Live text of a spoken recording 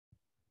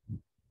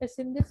Yes,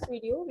 in this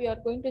video, we are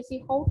going to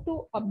see how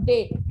to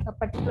update a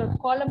particular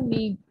column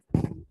name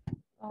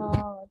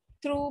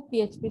through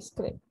PHP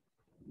script.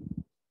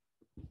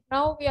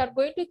 Now we are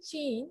going to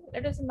change,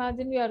 let us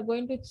imagine we are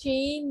going to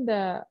change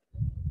the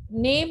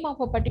name of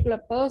a particular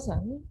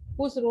person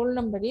whose roll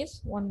number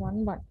is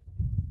 111.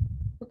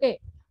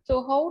 Okay,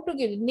 so how to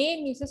give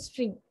name is a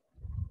string.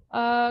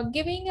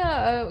 Giving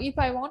a, if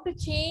I want to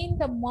change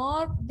the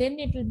mark, then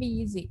it will be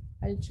easy.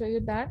 I'll show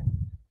you that.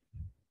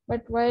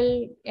 But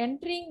while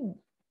entering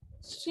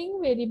string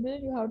variable,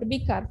 you have to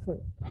be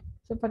careful.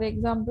 So for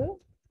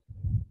example,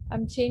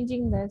 I'm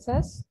changing this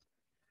as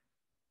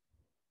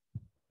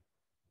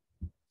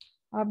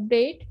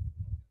update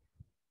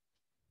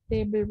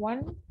table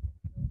 1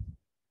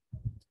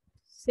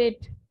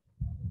 set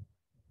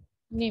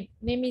name.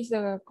 Name is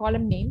a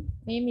column name.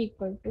 Name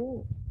equal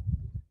to,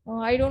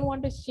 I don't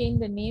want to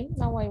change the name.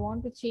 Now I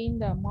want to change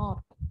the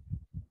mark.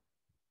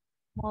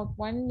 Mark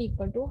 1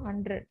 equal to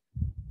 100.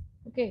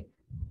 Okay.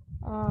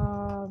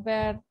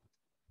 Where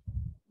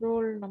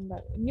roll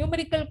number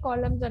numerical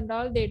columns and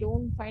all, they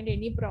don't find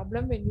any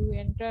problem when you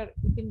enter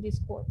within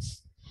these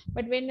quotes,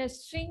 but when a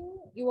string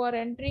you are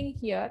entering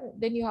here,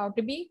 then you have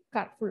to be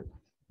careful.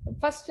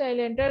 First I'll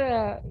enter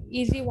a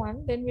easy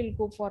one, then we'll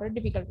go for a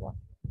difficult one.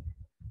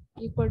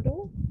 Equal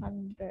to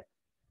 100.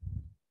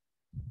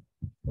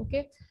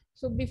 Okay,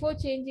 so before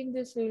changing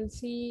this, we'll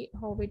see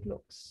how it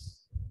looks.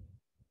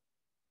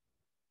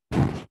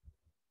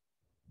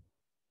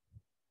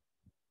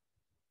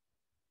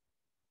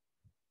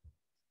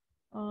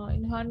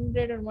 In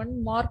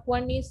 101, mark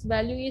 1 is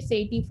value is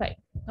 85.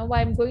 Now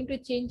I'm going to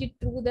change it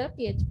through the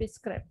PHP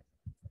script.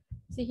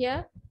 See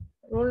here,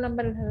 roll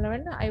number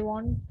 11, I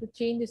want to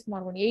change this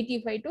mark 1,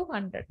 85 to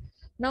 100.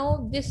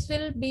 Now this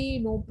will be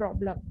no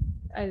problem.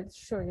 I'll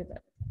show you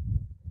that.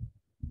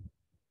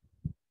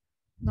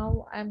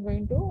 Now I'm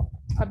going to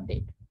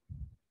update.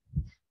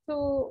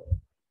 So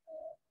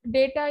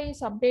data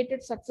is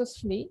updated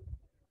successfully.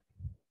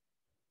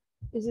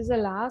 This is the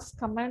last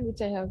command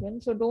which I have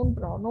given, so don't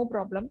draw, no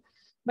problem.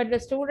 But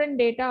the student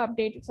data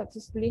updated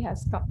successfully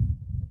has come.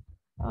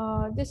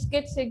 This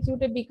gets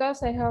executed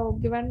because I have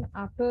given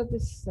after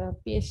this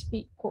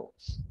PHP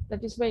codes.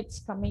 That is why it's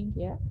coming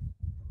here.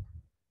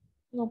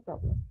 No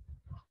problem.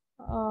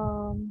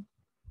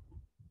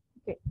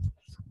 Okay,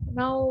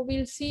 now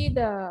we'll see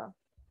the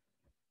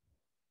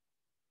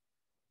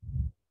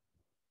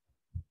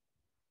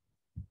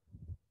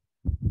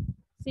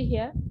see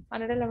here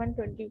 111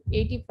 20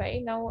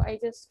 85. Now I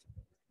just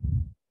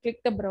click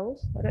the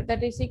browse,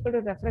 that is equal to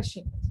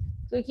refreshing.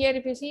 So here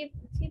if you see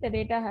the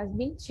data has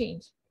been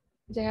changed,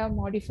 which I have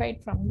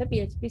modified from the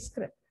PHP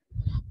script.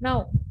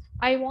 Now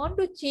I want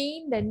to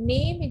change the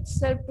name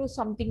itself to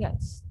something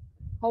else.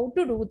 How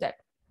to do that?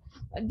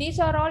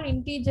 These are all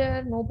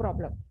integer, no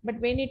problem.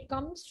 But when it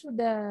comes to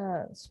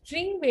the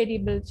string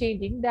variable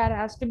changing, there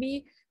has to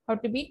be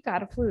have to be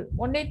careful.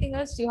 Only thing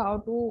is you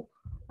have to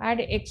add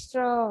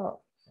extra,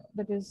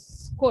 that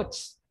is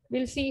quotes.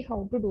 We'll see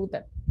how to do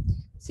that.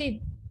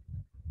 See,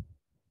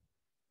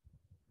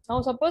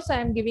 now suppose I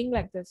am giving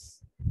like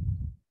this.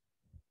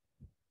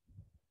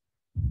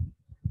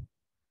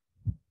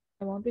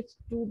 I want to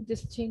do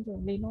this change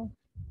only, no?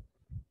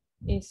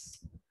 Is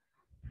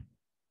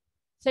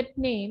set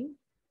name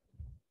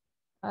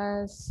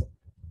as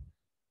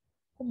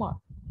Kumar.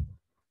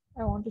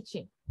 I want to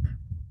change.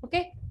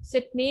 Okay,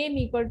 set name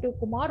equal to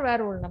Kumar,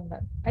 where roll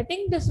number. I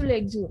think this will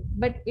execute,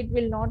 but it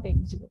will not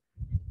execute.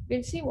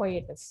 We'll see why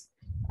it is.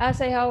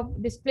 As I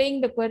have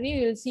displaying the query,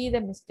 you will see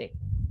the mistake.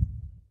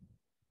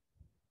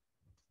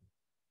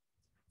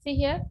 See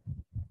here,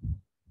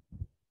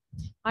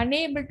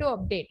 unable to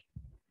update.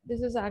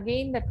 This is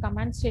again the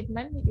command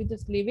statement. You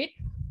just leave it.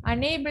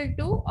 Unable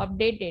to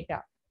update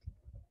data.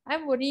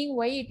 I'm worrying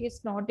why it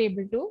is not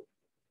able to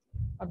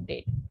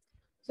update.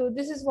 So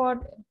this is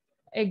what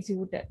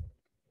executed.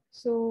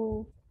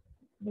 So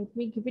let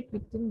me give it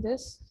within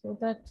this so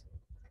that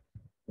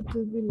it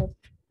will be left.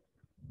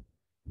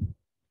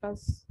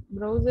 Because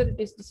browser it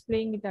is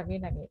displaying it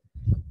again.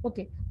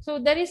 Okay, so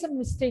there is a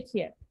mistake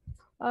here.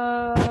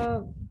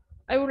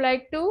 I would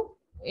like to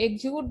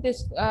execute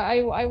this.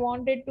 I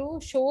wanted to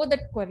show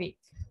that query.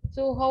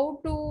 So how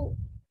to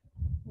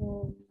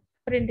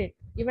print it?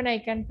 Even I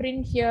can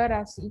print here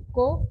as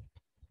echo.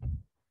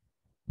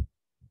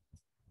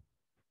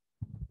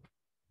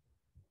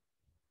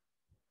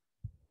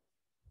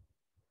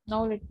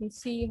 Now let me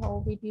see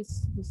how it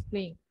is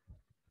displaying.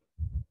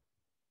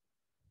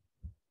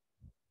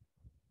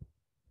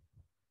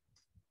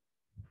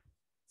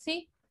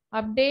 See,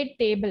 update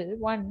table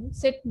 1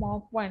 set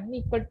mark 1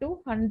 equal to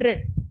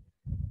 100.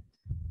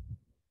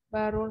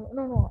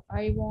 No,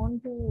 I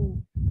want to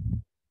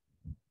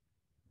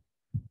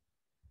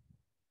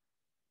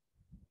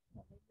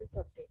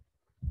update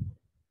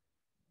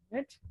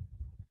it.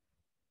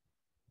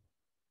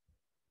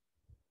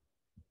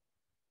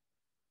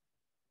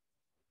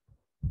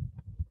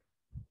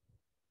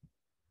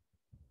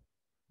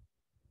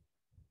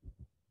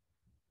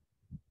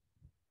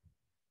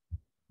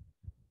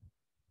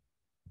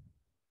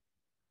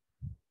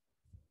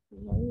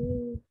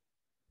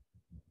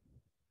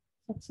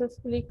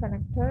 successfully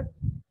connected.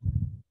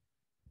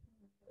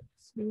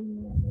 It's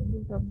been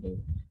able to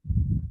update.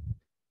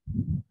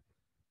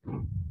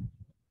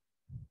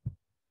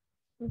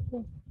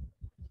 Okay.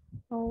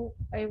 Now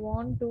I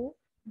want to,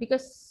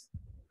 because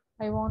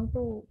I want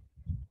to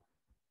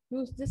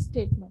use this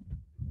statement.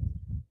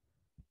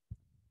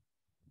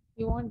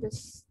 You want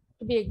this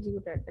to be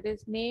executed. That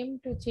is name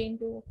to change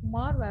to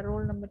Kumar where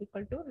roll number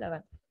equal to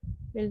 11.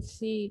 We'll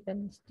see the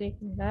mistake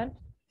in that.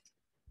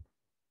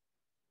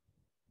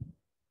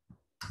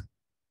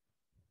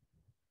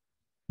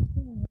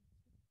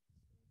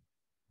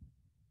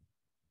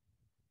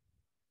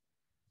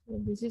 So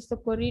this is the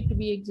query to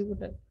be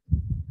executed.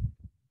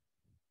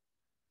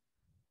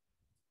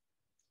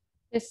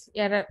 Yes,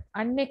 error,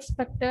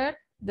 unexpected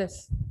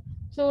this.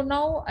 So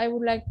now I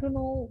would like to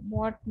know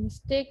what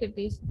mistake it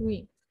is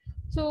doing.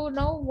 So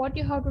now what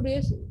you have to do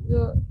is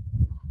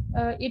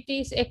it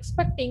is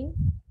expecting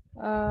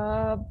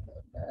uh,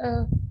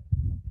 uh,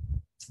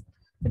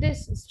 it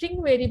is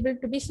string variable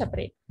to be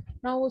separate.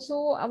 Now,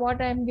 so what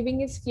I am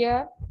giving is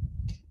here,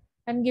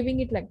 I'm giving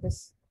it like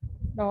this,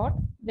 dot,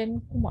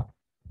 then Kumar.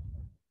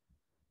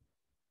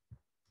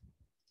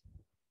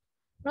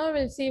 Now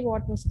we'll see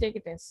what mistake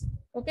it is.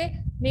 Okay,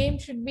 name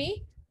should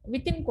be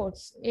within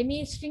quotes.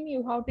 Any string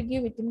you have to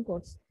give within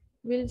quotes.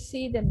 We'll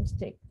see the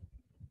mistake.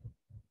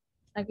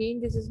 Again,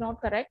 this is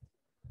not correct.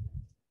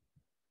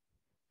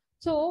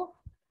 So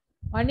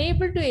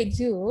unable to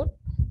execute,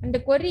 and the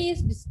query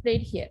is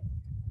displayed here,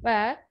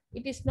 where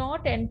it is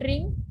not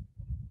entering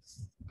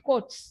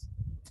quotes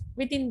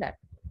within that.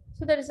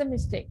 So there is a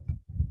mistake.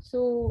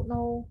 So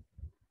now,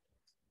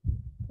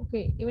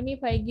 okay, even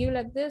if I give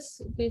like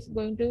this, it is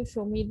going to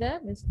show me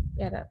the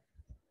error.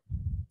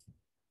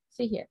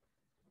 See here,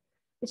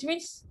 which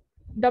means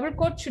double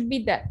quote should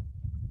be there.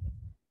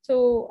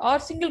 So or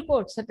single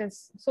quotes, that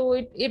is. So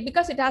it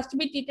because it has to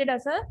be treated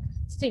as a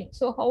string.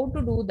 So how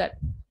to do that?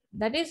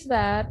 That is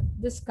where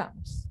this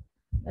comes.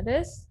 That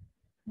is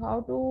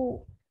how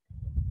to,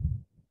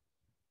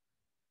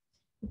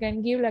 you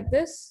can give like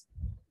this.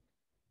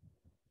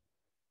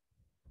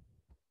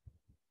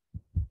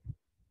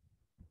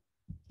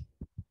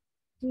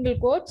 Single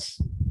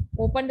quotes,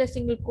 open the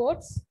single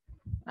quotes,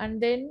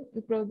 and then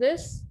you close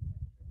this,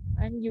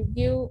 and you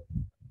give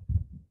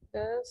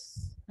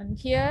this, and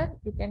here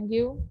you can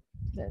give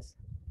this.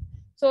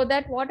 So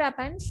that what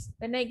happens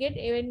when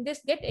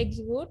this get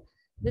execute,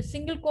 the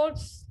single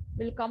quotes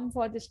will come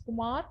for this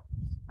Kumar,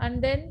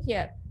 and then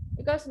here,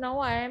 because now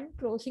I am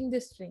closing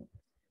this string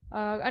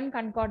and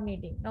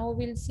concatenating. Now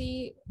we'll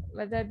see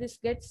whether this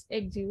gets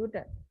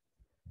executed.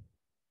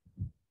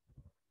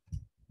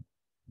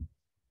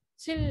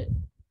 Still,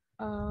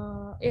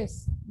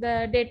 yes,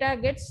 the data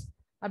gets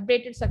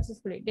updated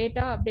successfully.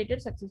 Data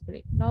updated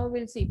successfully. Now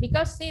we'll see,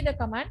 because see the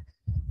command.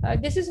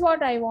 This is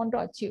what I want to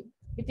achieve.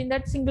 Within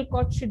that, single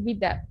quote should be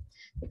there,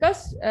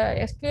 because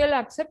SQL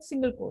accepts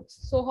single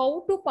quotes. So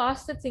how to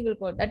pass that single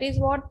quote? That is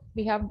what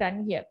we have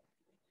done here.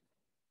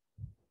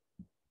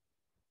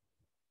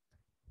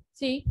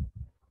 See,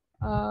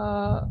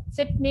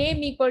 set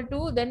name equal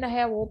to, then I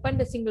have opened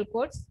the single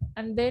quotes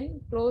and then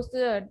close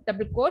the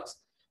double quotes,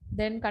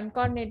 then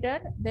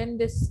concatenated, then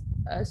this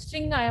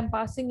string I am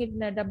passing it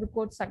in a double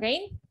quotes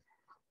again,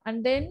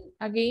 and then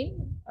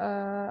again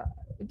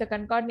the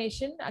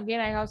concatenation again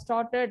I have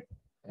started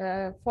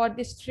for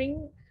this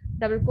string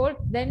double quote,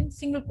 then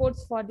single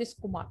quotes for this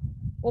Kumar,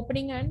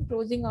 opening and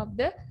closing of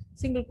the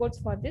single quotes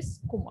for this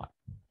Kumar.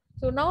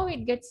 So now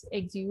it gets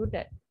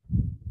executed.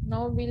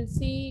 Now we'll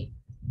see.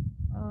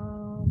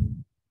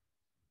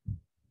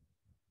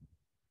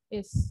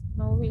 Yes,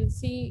 now we'll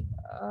see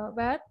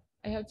where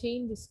I have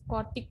changed this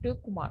Kartik to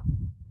Kumar.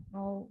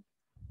 Now,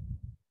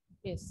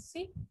 yes,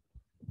 see,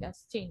 it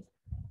has changed.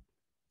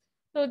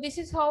 So this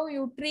is how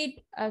you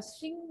treat a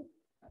string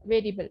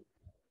variable.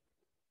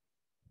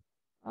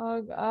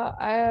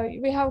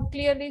 We have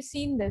clearly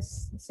seen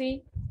this.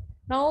 See,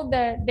 now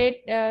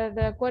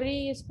the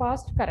query is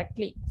passed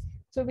correctly.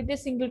 So with the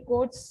single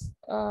quotes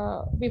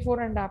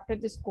before and after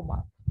this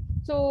Kumar.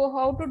 So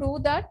how to do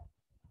that?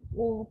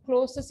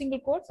 Close the single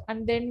quotes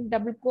and then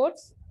double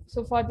quotes.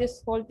 So for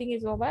this whole thing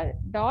is over,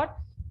 dot,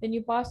 then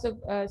you pass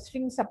the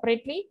string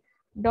separately,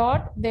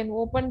 dot, then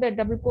open the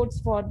double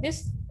quotes for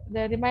this,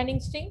 the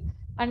remaining string,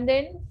 and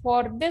then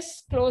for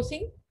this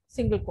closing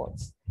single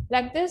quotes.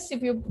 Like this,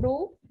 if you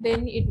do,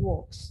 then it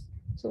works.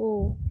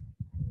 So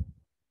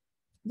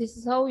this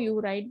is how you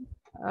write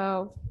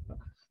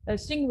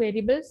string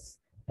variables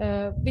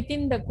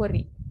within the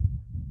query.